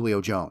cover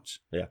Julio Jones.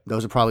 Yeah.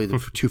 Those are probably the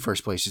two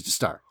first places to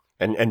start.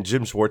 And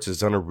Jim Schwartz has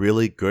done a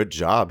really good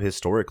job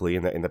historically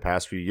in the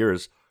past few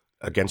years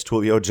against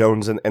Julio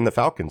Jones and the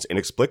Falcons,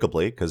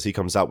 inexplicably, because he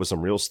comes out with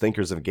some real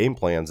stinkers of game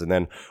plans, and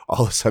then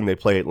all of a sudden they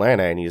play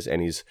Atlanta, and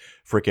he's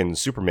freaking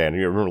Superman. And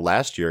you remember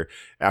last year,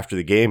 after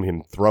the game,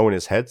 him throwing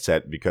his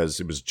headset because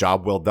it was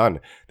job well done.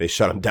 They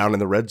shut him down in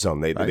the red zone.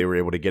 They were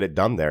able to get it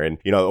done there. And,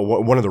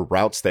 one of the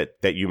routes that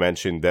you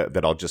mentioned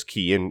that I'll just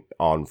key in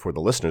on for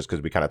the listeners,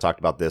 because we kind of talked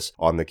about this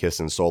on the Kiss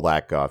and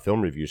Solak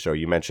film review show.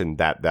 You mentioned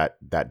that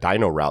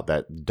dino route,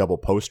 that double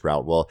post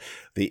route. Well,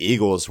 the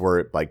Eagles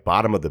were like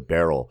bottom of the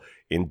barrel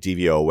in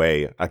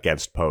DVOA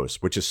against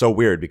post, which is so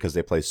weird because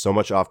they play so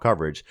much off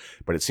coverage,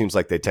 but it seems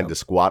like they tend to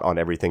squat on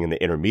everything in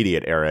the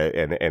intermediate era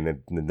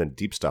and then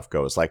deep stuff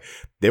goes. Like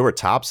they were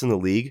tops in the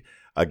league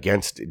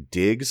against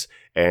digs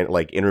and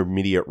like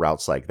intermediate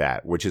routes like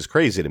that, which is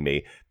crazy to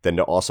me, then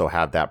to also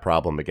have that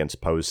problem against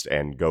post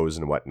and goes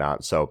and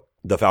whatnot. So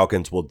the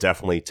Falcons will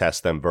definitely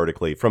test them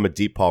vertically. From a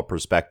deep ball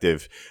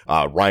perspective,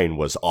 Ryan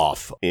was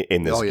off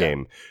in this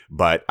game,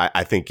 but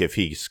I think if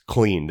he's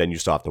clean, then you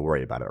still have to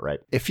worry about it, right?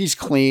 If he's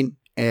clean,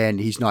 and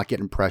he's not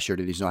getting pressured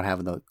and he's not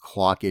having the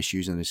clock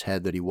issues in his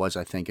head that he was,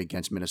 I think,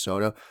 against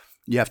Minnesota,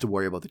 you have to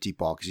worry about the deep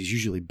ball because he's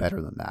usually better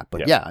than that.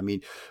 But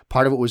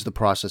part of it was the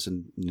process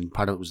and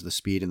part of it was the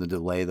speed and the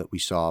delay that we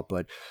saw.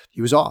 But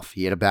he was off.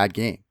 He had a bad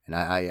game. And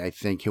I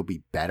think he'll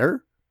be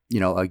better,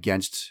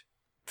 against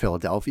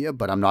Philadelphia,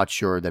 but I'm not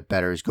sure that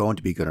better is going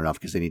to be good enough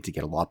because they need to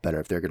get a lot better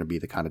if they're going to be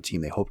the kind of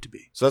team they hope to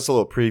be. So that's a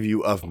little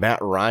preview of Matt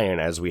Ryan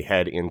as we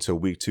head into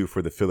week 2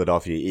 for the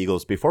Philadelphia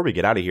Eagles. Before we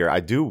get out of here,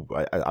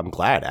 I'm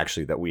glad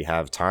actually that we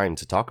have time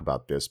to talk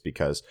about this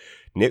because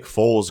Nick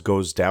Foles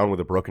goes down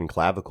with a broken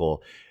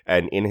clavicle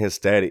and in his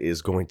stead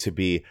is going to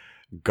be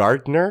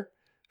Gardner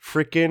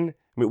freaking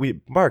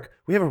we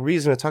have a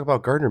reason to talk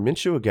about Gardner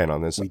Minshew again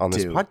on this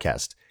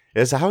podcast.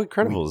 How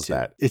incredible is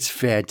that? It's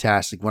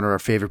fantastic. One of our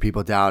favorite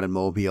people down in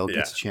Mobile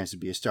gets a chance to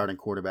be a starting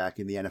quarterback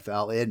in the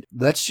NFL. And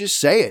let's just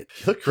say it.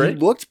 He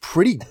looked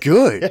pretty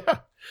good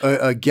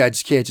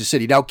against Kansas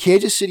City. Now,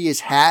 Kansas City has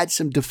had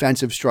some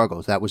defensive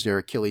struggles. That was their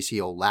Achilles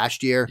heel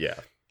last year. Yeah.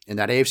 In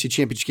that AFC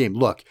Championship game,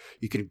 look,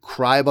 you can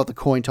cry about the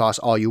coin toss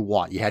all you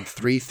want. You had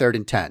 3 3rd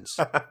and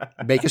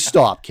 10s. Make a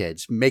stop,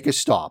 kids. Make a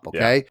stop,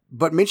 okay? Yeah.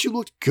 But Minshew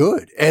looked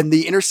good. And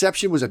the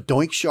interception was a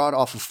doink shot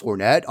off of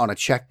Fournette on a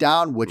check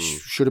down, which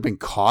should have been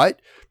caught.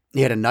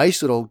 He had a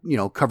nice little,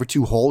 cover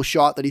 2 hole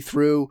shot that he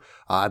threw.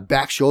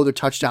 Back shoulder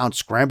touchdown,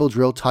 scramble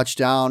drill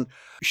touchdown,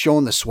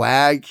 showing the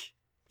swag.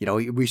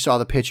 We saw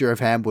the picture of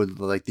him with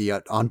like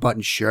the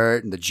unbuttoned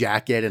shirt and the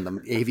jacket and the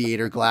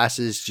aviator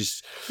glasses,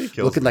 just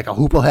looking like a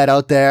hoople head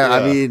out there. Yeah.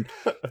 I mean,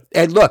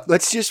 and look,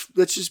 let's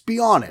just be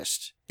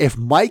honest. If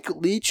Mike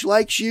Leach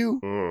likes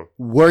you,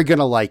 we're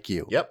gonna like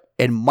you. Yep.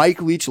 And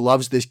Mike Leach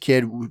loves this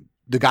kid.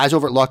 The guys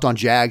over at Locked On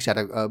Jags had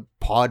a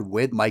pod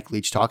with Mike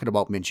Leach talking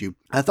about Minshew.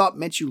 I thought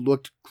Minshew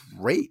looked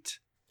great.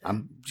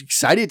 I'm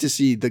excited to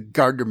see the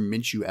Gardner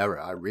Minshew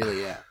era. I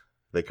really am.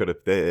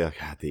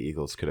 The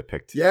Eagles could have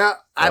picked. Yeah,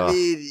 I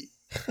mean,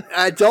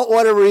 I don't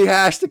want to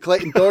rehash the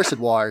Clayton Dorsett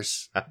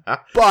wars,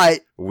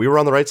 but we were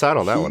on the right side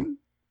on that one.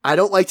 I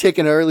don't like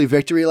taking early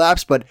victory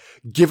laps, but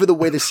given the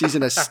way the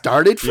season has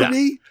started for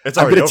me, I'm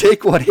going to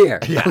take one here.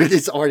 Yeah.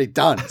 It's already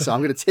done, so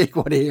I'm going to take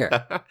one here.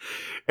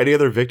 Any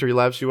other victory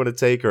laps you want to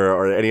take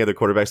or any other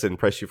quarterbacks that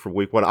impressed you from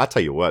week 1? I'll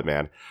tell you what,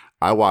 man.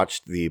 I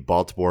watched the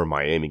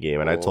Baltimore-Miami game,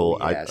 and I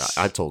told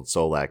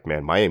Solak,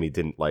 man, Miami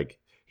didn't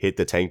hit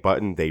the tank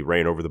button, they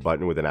ran over the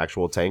button with an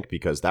actual tank,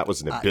 because that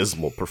was an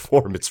abysmal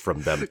performance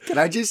from them. Can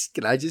I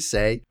just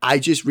say,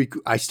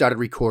 I started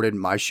recording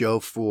my show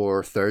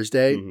for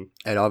Thursday,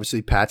 and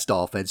obviously Pat's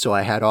Dolphins, so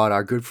I had on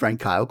our good friend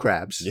Kyle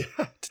Krabs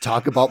to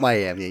talk about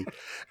Miami.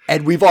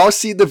 And we've all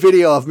seen the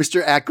video of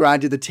Mr. Ack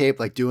grinding the tape,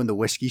 like doing the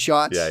whiskey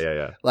shots.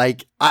 Yeah.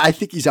 Like, I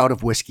think he's out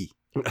of whiskey.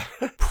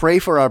 Pray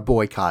for our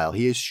boy Kyle.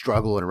 He is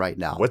struggling right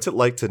now. What's it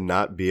like to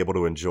not be able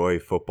to enjoy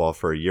football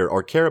for a year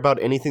or care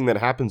about anything that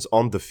happens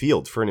on the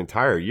field for an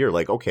entire year?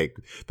 Like, okay,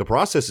 the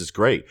process is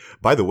great.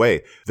 By the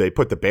way, they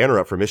put the banner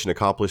up for mission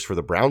accomplished for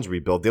the Browns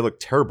rebuild. They look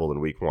terrible in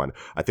week 1.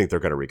 I think they're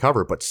going to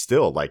recover, but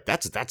still, like,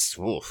 that's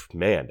oof,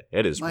 man,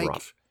 it is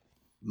rough.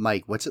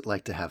 Mike, what's it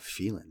like to have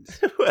feelings?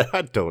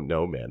 I don't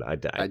know, man. I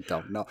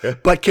don't know.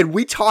 But can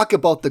we talk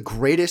about the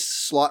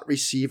greatest slot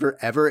receiver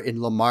ever in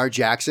Lamar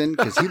Jackson?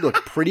 Because he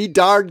looked pretty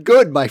darn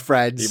good, my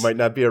friends. He might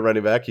not be a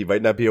running back. He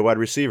might not be a wide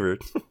receiver.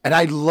 And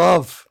I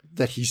love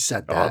that he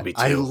said that. Me too.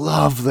 I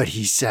love that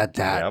he said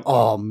that. Yep.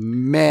 Oh,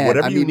 man.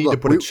 Whatever you need to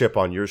put a chip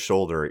on your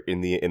shoulder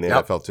in the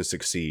NFL to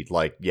succeed,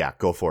 like, yeah,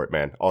 go for it,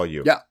 man. All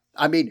you. Yeah.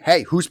 I mean,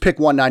 hey, who's pick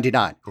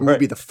 199? Who would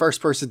be the first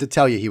person to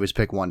tell you he was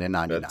pick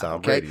 199? That's Tom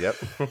Brady, yep.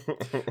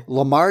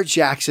 Lamar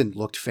Jackson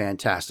looked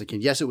fantastic.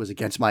 And yes, it was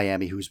against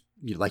Miami, who's,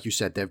 like you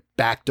said, they're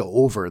backed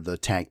over the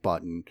tank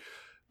button.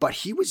 But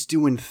he was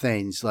doing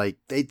things like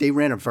they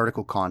ran a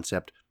vertical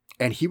concept,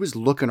 and he was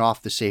looking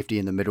off the safety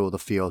in the middle of the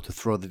field to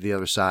throw to the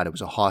other side. It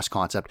was a Haas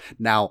concept.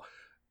 Now,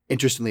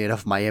 interestingly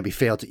enough, Miami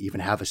failed to even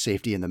have a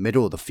safety in the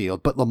middle of the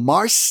field, but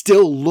Lamar's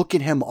still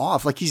looking him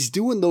off. Like, he's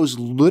doing those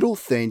little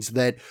things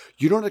that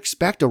you don't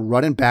expect a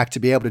running back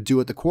to be able to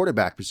do at the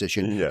quarterback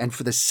position. Yeah. And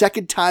for the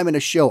second time in a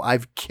show,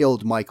 I've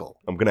killed Michael.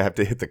 I'm going to have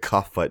to hit the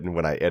cough button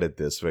when I edit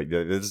this. But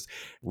this is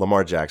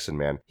Lamar Jackson,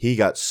 man. He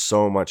got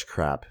so much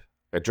crap.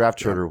 Draft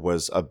Twitter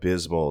was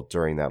abysmal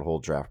during that whole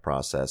draft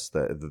process,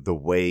 the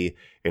way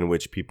in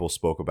which people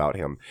spoke about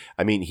him.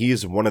 I mean, he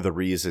is one of the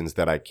reasons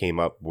that I came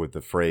up with the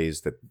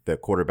phrase that the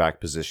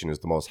quarterback position is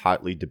the most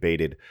hotly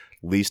debated,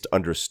 least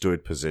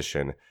understood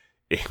position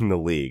in the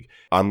league.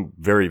 I'm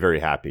very, very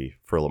happy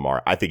for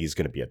Lamar. I think he's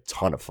going to be a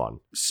ton of fun.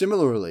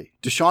 Similarly,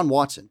 Deshaun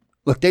Watson.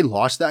 Look, they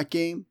lost that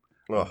game,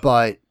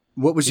 but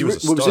what was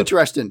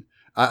interesting,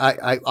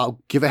 I'll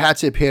give a hat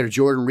tip here to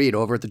Jordan Reed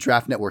over at the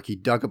Draft Network. He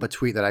dug up a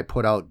tweet that I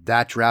put out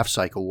that draft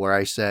cycle where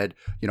I said,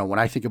 when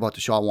I think about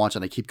Deshaun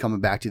Watson, I keep coming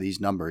back to these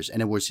numbers.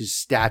 And it was his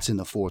stats in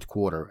the fourth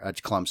quarter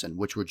at Clemson,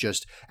 which were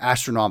just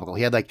astronomical.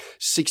 He had like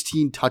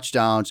 16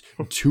 touchdowns,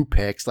 2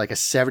 picks, like a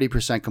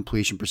 70%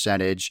 completion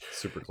percentage.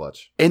 Super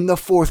clutch. In the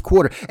fourth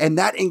quarter. And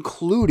that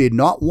included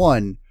not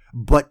one,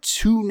 but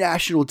 2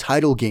 national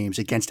title games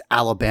against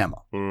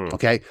Alabama.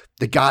 Okay?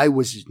 The guy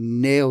was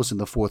nails in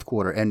the fourth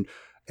quarter. And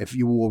if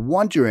you were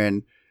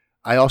wondering,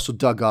 I also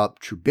dug up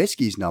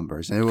Trubisky's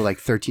numbers, and they were like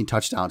 13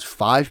 touchdowns,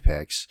 5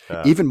 picks.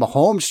 Even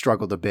Mahomes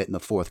struggled a bit in the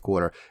fourth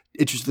quarter.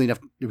 Interestingly enough,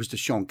 it was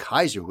Deshaun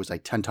Kaiser who was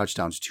like 10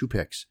 touchdowns, 2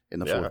 picks in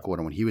the fourth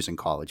quarter when he was in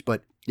college.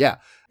 But yeah,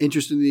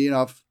 interestingly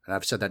enough, and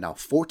I've said that now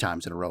 4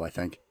 times in a row, I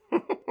think,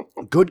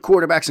 good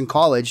quarterbacks in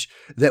college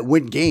that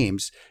win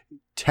games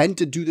tend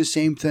to do the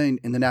same thing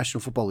in the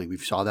National Football League. We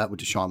saw that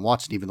with Deshaun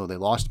Watson, even though they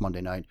lost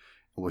Monday night.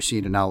 And we're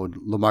seeing it now with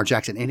Lamar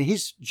Jackson. And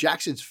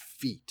Jackson's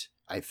feet,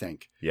 I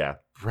think. Yeah.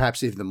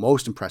 Perhaps even the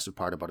most impressive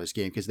part about his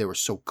game, because they were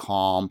so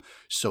calm,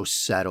 so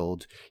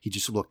settled. He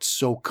just looked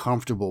so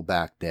comfortable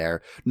back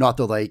there. Not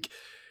the like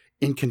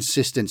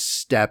inconsistent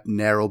step,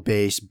 narrow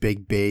base,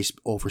 big base,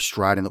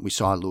 overstriding that we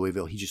saw in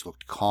Louisville. He just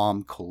looked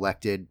calm,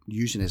 collected,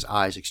 using his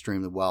eyes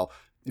extremely well.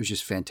 It was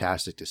just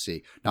fantastic to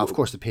see. Now, of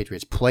course, the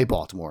Patriots play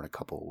Baltimore in a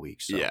couple of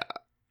weeks. So. Yeah.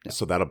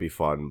 So that'll be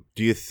fun.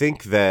 Do you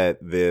think that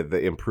the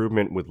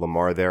improvement with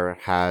Lamar there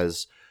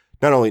has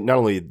not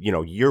only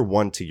year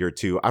 1 to year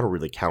 2? I don't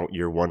really count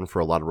year 1 for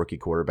a lot of rookie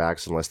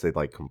quarterbacks unless they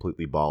like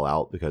completely ball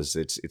out, because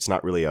it's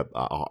not really a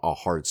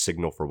hard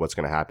signal for what's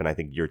going to happen. I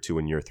think year 2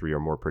 and year 3 are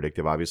more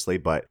predictive, obviously.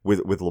 But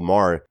with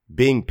Lamar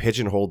being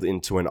pigeonholed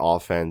into an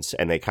offense,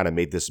 and they kind of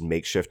made this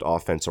makeshift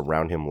offense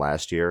around him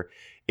last year,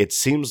 it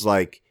seems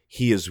like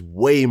he is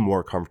way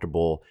more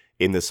comfortable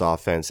in this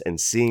offense and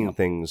seeing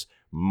things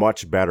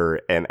much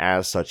better, and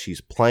as such,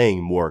 he's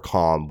playing more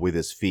calm with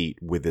his feet,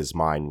 with his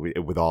mind,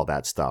 with all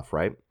that stuff,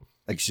 right?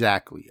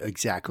 Exactly.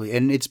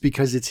 And it's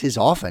because it's his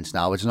offense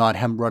now. It's not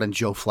him running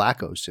Joe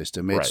Flacco's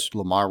system. It's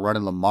Lamar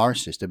running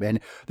Lamar's system. And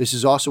this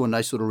is also a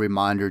nice little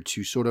reminder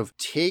to sort of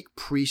take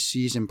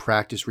preseason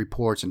practice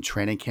reports and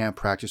training camp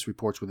practice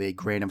reports with a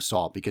grain of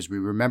salt, because we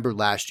remember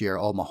last year,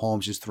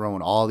 Mahomes is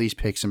throwing all these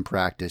picks in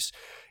practice.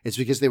 It's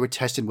because they were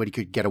testing what he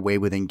could get away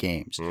with in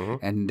games.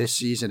 Mm-hmm. And this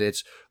season,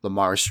 it's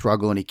Lamar is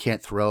struggling. He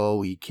can't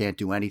throw. He can't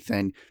do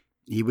anything.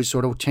 He was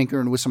sort of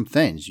tinkering with some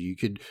things.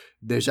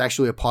 There's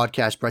actually a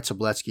podcast, Brett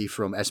Sobletsky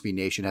from SB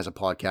Nation has a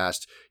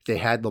podcast. They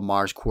had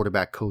Lamar's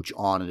quarterback coach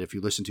on, and if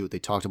you listen to it, they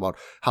talked about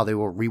how they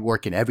were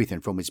reworking everything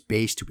from his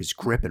base to his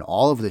grip and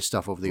all of this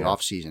stuff over the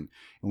offseason.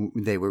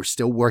 And they were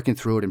still working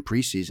through it in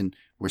preseason.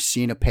 We're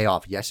seeing a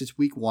payoff. Yes, it's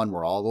week 1.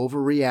 We're all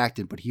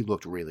overreacting, but he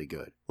looked really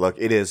good. Look,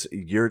 it is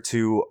year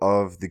 2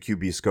 of the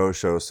QB Scho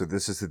show, so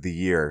this is the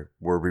year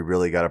where we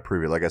really got to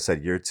prove it. Like I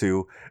said, year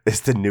 2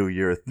 is the new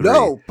year 3.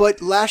 No,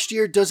 but last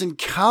year doesn't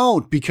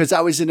count because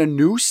I was in a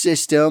new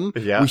system.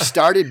 Yeah. We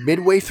started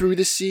midway through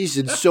the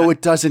season, so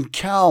it doesn't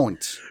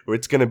count.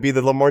 It's going to be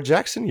the Lamar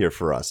Jackson year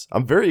for us.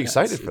 I'm very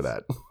excited for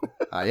that.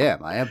 I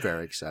am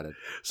very excited.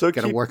 So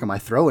got to work on my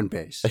throwing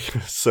base.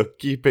 So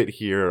keep it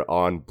here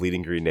on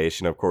Bleeding Green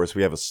Nation. Of course,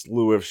 we have a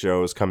slew of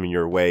shows coming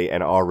your way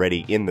and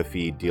already in the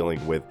feed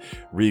dealing with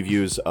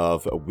reviews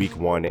of week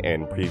 1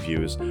 and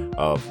previews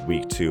of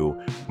week 2.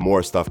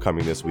 More stuff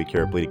coming this week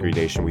here at Bleeding Green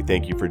Nation. We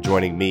thank you for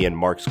joining me and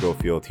Mark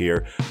Schofield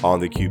here on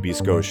the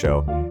QB Scho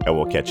show, and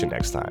we'll catch you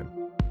next time.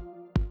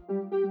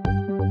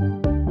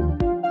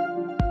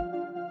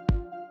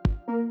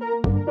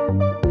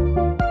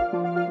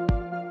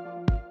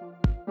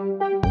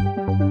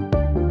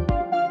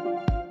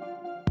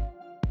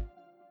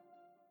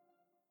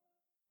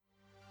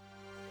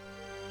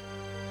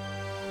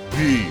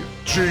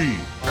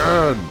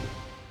 BGN.